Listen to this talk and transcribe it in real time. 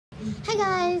Hi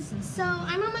guys, so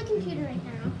I'm on my computer right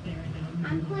now.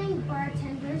 I'm playing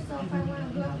bartender, so if I want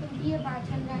to grow up and be a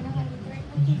bartender, I know how to drink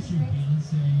my drinks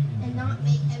and not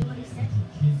make everybody sick.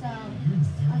 So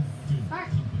let's start.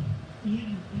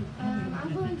 I'm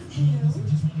going to do ice.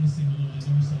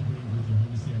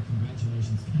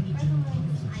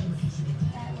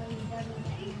 That way it doesn't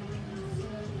get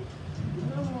a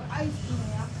little more ice in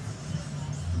there.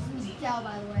 This is gel,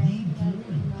 by the way. You guys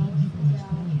didn't know.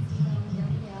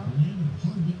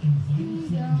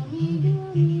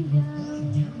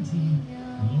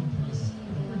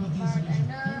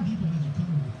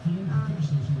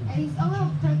 And he's a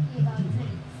little perky about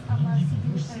drinks, unless you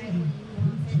do it the right way he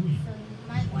wants it. So you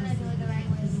might want to do it the right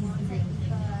way he wants it,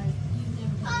 because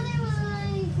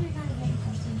otherwise you're gonna get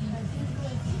something. Because he's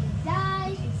going to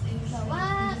die, blow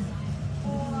up,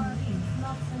 or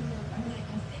knock something over.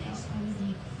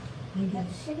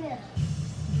 Let's shake it up.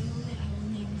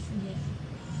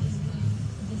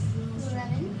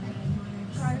 Lemon,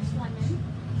 garlic lemon.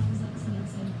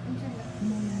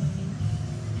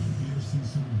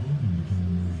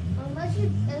 Unless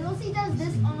he does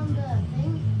this on the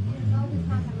thing, you know he's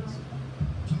not gonna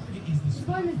like it. He's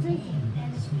going to drink it,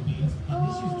 and it's like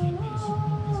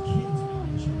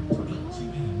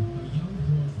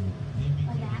that.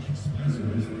 Like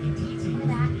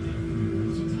that.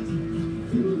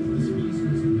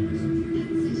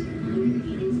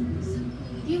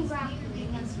 You wrap it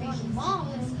against one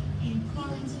ball and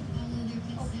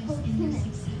poking it.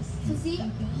 So see,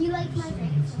 he likes my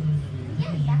drink.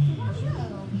 Again, back to Bobby.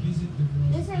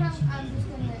 This time I'm just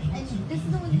gonna, and this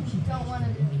is the one you don't want to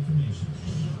do.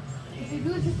 If you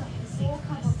do just a full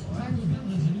cup of orange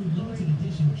juice,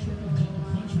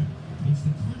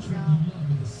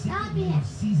 not be it.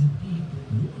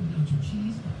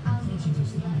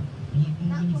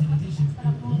 Not full cup, but a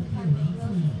full cup of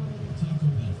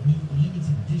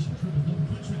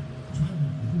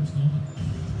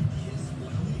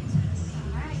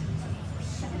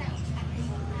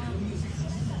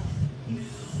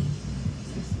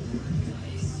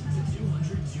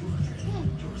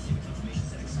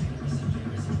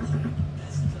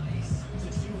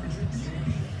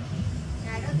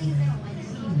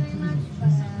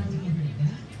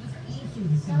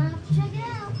Alright, check it out. Check it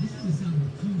out.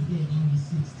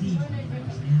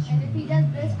 And if he does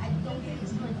this, I don't think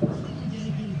it's going to.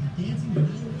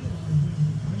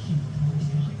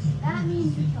 That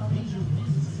means you killed him.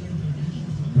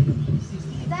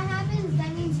 If that happens,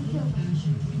 that means you killed him.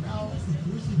 So,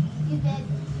 he's dead.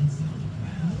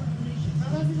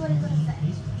 Unless is what it's going to say.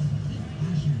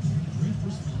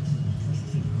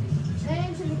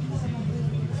 Then to the point,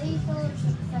 lethal to the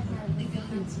second.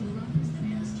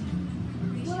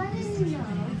 Well, I didn't know.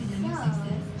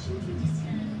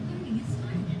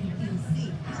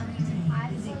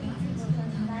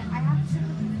 I have to check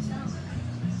it myself.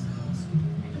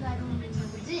 Because I don't even know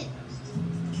what it is.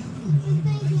 I'm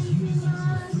thinking too much.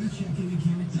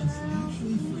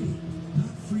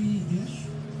 Not free-ish,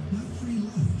 not free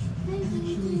life. Thinking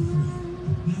too much.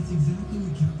 That's exactly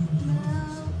what Capital One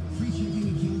offers. Free checking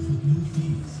accounts with no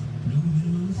fees, no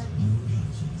minimums, no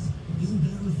gotchas. Isn't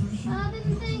that refreshing? I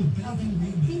didn't think. Okay,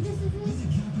 see, this is it. Visit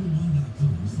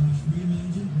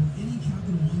CapitalOne.com/reimagine or any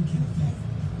Capital One cafe.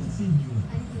 What's in your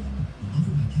offered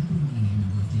by Capital One and a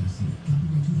member of DFC.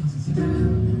 Copyright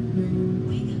 2016.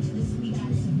 Wake up to the sweet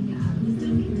taste of new with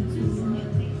Dunkin'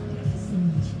 Donuts. So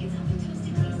much. It's up to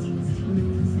toasted tasty with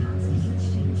topping sounds and rich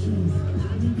cheddar cheese. I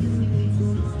think this new is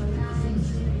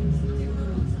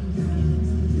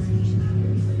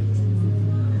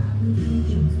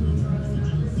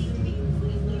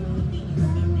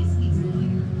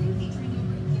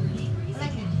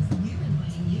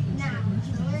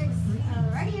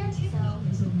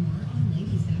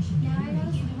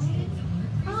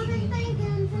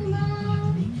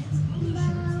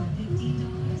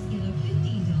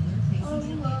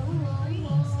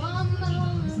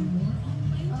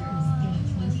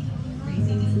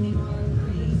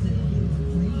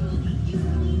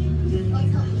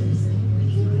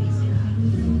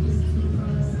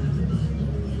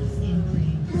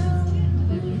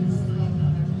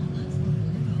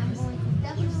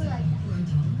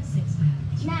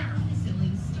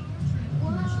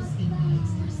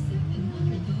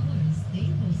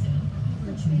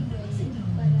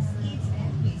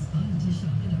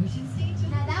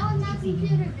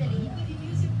computer video.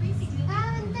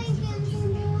 I'm thinking too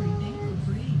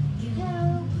much.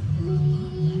 Help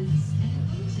me.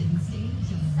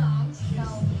 Song. No.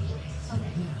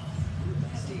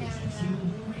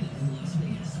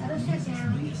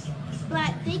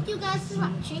 But thank you guys for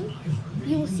watching.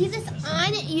 You will see this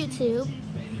on YouTube.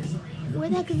 Where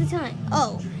the heck is the time?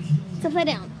 Oh. It's upside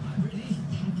down.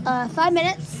 5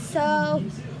 minutes, so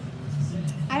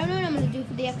I don't know what I'm going to do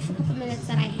for the extra couple minutes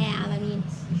that I have. I mean,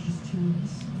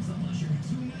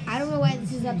 I don't know why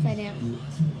this is upside down.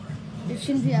 It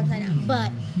shouldn't be upside down,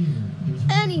 but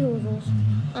anywho,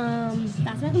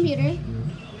 that's my computer.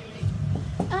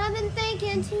 I've been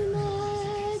thinking too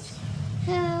much.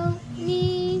 Help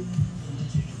me.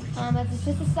 It's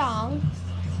just a song.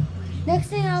 Next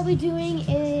thing I'll be doing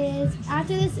is,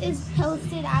 after this is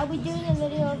posted, I'll be doing a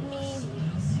video of me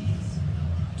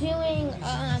doing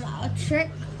a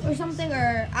trick or something,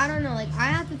 or I don't know, like I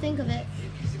have to think of it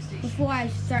before I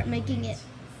start making it,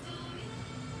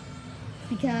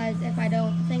 because if I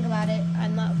don't think about it,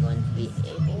 I'm not going to be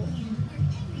able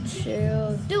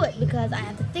to do it, because I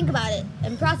have to think about it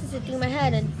and process it through my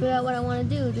head and figure out what I want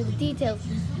to do the details,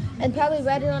 and probably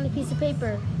write it on a piece of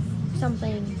paper,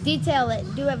 something, detail it,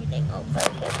 do everything. Oh,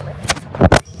 sorry,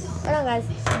 hold on, guys.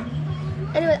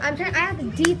 Anyway, I have to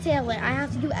detail it. I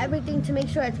have to do everything to make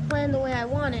sure it's planned the way I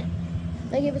want it.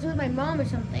 Like if it's with my mom or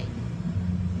something.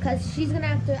 Because she's going to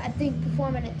have to, I think,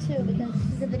 perform in it too. Because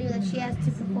this is a video that she has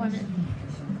to perform in.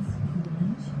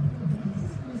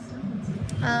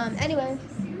 Anyway.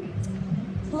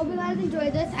 Hope you guys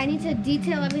enjoyed this. I need to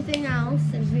detail everything else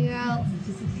and figure out.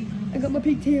 I got my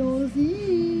pigtails.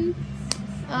 You'll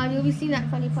be seeing that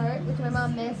funny part, which my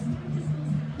mom missed.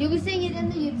 You'll be seeing it in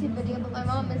the YouTube video, but my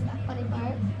mom missed that funny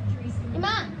part. Hey,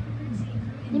 Mom!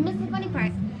 You missed the funny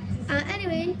part.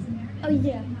 Anyway. Oh,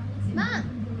 yeah. Mom!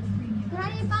 Put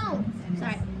on your phone.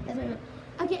 Sorry. That's my mom.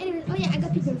 Okay, anyways. Oh, yeah, I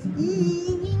got pigtails.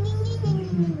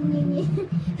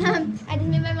 I just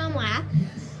made my mom laugh.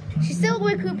 She's still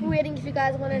recuperating, if you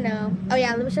guys want to know. Oh,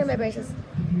 yeah, let me show you my braces.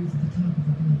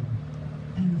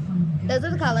 Those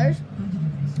are the colors.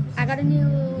 I got a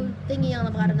new thingy on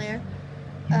the bottom there.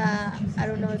 I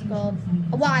don't know what it's called.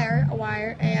 A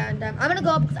wire, and I'm gonna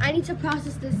go because I need to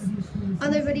process this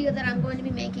other video that I'm going to be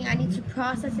making. I need to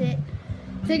process it,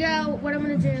 figure out what I'm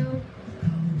gonna do.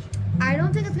 I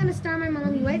don't think it's gonna star my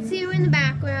mom. You might see her in the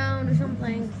background or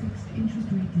something.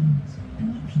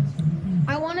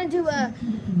 I wanna do a,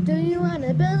 do you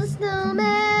wanna build a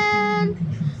snowman?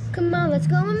 Come on, let's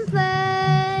go and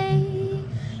play.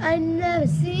 I never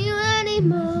see you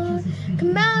anymore.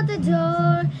 Come out the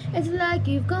door. It's like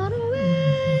you've gone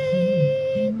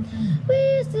away. We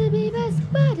used to be best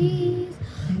buddies,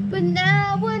 but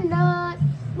now we're not.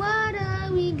 What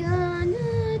are we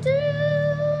gonna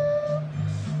do?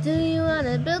 Do you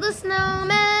wanna build a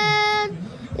snowman?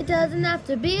 It doesn't have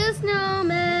to be a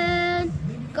snowman.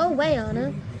 Go away,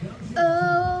 Anna.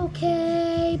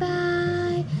 Okay,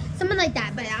 bye. Something like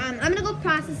that. But I'm gonna go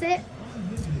process it.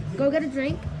 Go get a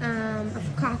drink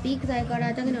of coffee because I got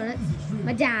a Dunkin' Donuts.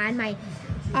 My dad, my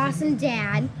awesome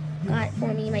dad, got it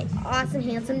for me. My awesome,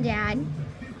 handsome dad.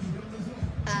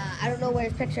 I don't know where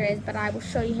his picture is, but I will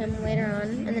show you him later on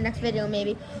in the next video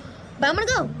maybe. But I'm gonna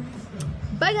go.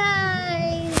 Bye,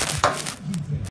 guys.